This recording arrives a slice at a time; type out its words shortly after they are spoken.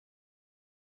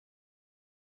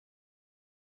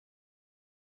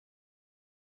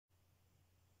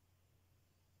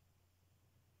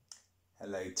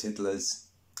Hello Tiddlers,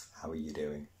 how are you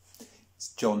doing?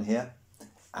 It's John here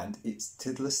and it's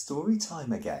Tiddler story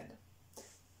time again.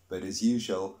 But as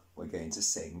usual, we're going to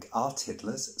sing our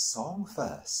Tiddlers song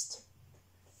first.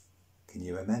 Can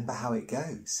you remember how it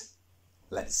goes?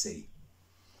 Let's see.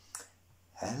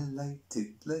 Hello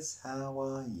Tiddlers, how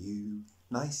are you?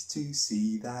 Nice to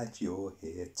see that you're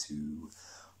here too.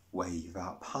 Wave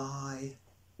up high,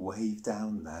 wave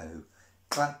down low.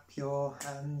 Clap your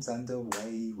hands and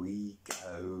away we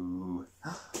go.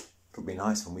 It'll be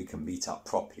nice when we can meet up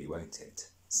properly, won't it?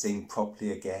 Sing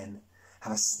properly again,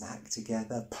 have a snack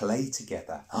together, play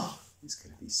together. It's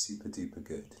going to be super duper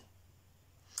good.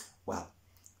 Well,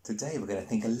 today we're going to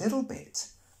think a little bit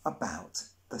about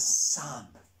the sun.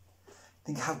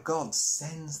 Think how God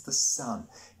sends the sun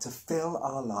to fill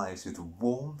our lives with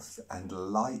warmth and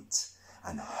light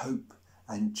and hope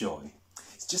and joy.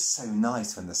 It's just so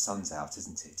nice when the sun's out,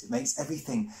 isn't it? It makes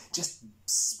everything just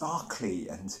sparkly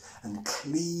and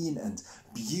clean and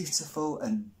beautiful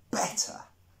and better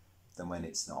than when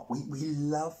it's not. We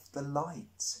love the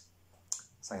light.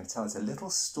 So I'm going to tell us a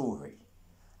little story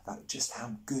about just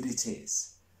how good it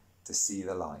is to see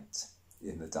the light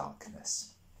in the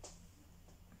darkness.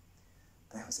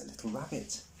 There was a little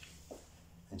rabbit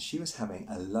and she was having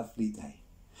a lovely day.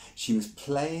 She was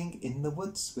playing in the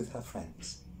woods with her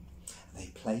friends. They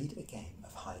played a game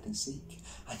of hide and seek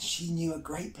and she knew a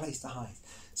great place to hide.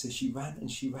 So she ran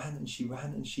and she ran and she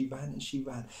ran and she ran and she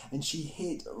ran and she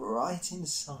hid right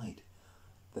inside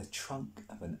the trunk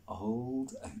of an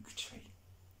old oak tree.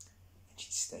 And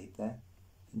she stayed there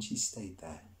and she stayed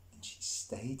there and she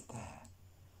stayed there.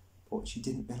 But what she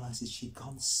didn't realise is she'd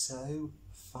gone so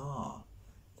far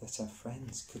that her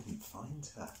friends couldn't find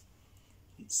her.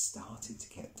 It started to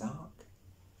get dark.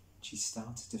 She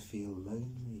started to feel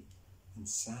lonely and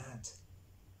sad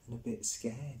and a bit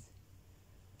scared.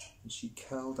 And she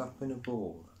curled up in a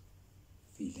ball,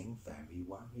 feeling very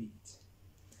worried.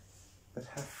 But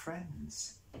her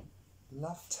friends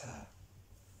loved her.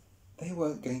 They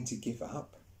weren't going to give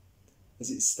up.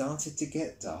 As it started to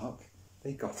get dark,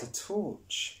 they got a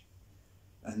torch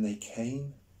and they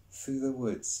came through the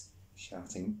woods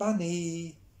shouting,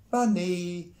 "Bunny,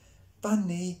 Bunny,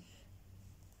 Bunny."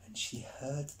 And she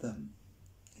heard them.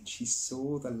 And she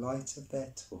saw the light of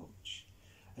their torch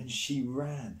and she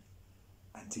ran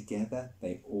and together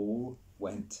they all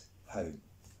went home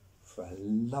for a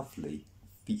lovely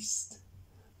feast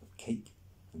of cake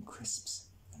and crisps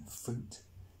and fruit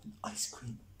and ice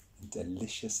cream and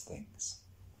delicious things.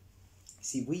 You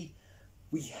see,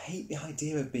 we hate the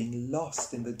idea of being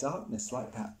lost in the darkness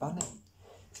like that bunny.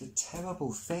 It's a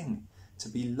terrible thing to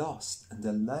be lost and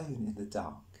alone in the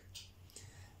dark.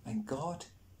 And God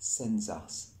sends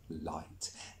us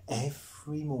light.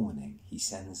 Every morning he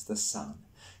sends the sun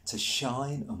to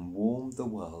shine and warm the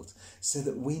world so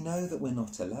that we know that we're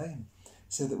not alone,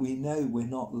 so that we know we're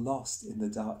not lost in the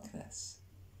darkness.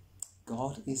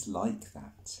 God is like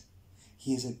that.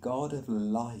 He is a God of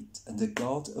light and a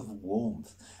God of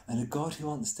warmth and a God who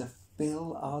wants to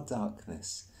fill our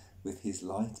darkness with his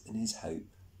light and his hope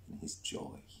and his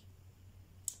joy.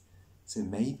 So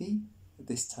maybe at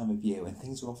this time of year when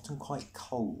things are often quite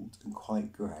cold and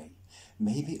quite grey,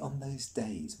 maybe on those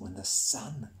days when the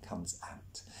sun comes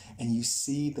out and you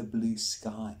see the blue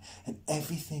sky and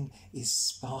everything is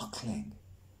sparkling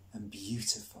and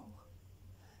beautiful,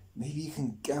 maybe you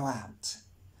can go out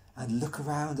and look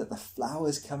around at the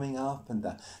flowers coming up and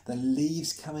the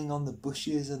leaves coming on the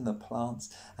bushes and the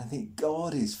plants and think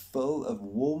God is full of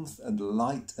warmth and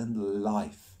light and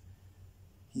life.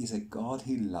 He is a God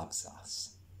who loves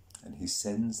us and who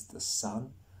sends the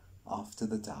sun after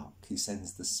the dark, who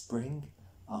sends the spring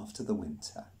after the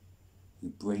winter, who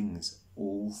brings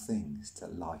all things to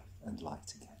life and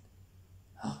light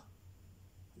again.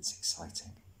 It's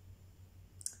exciting.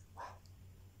 Well,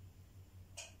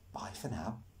 bye for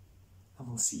now, and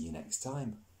we'll see you next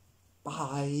time.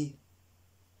 Bye.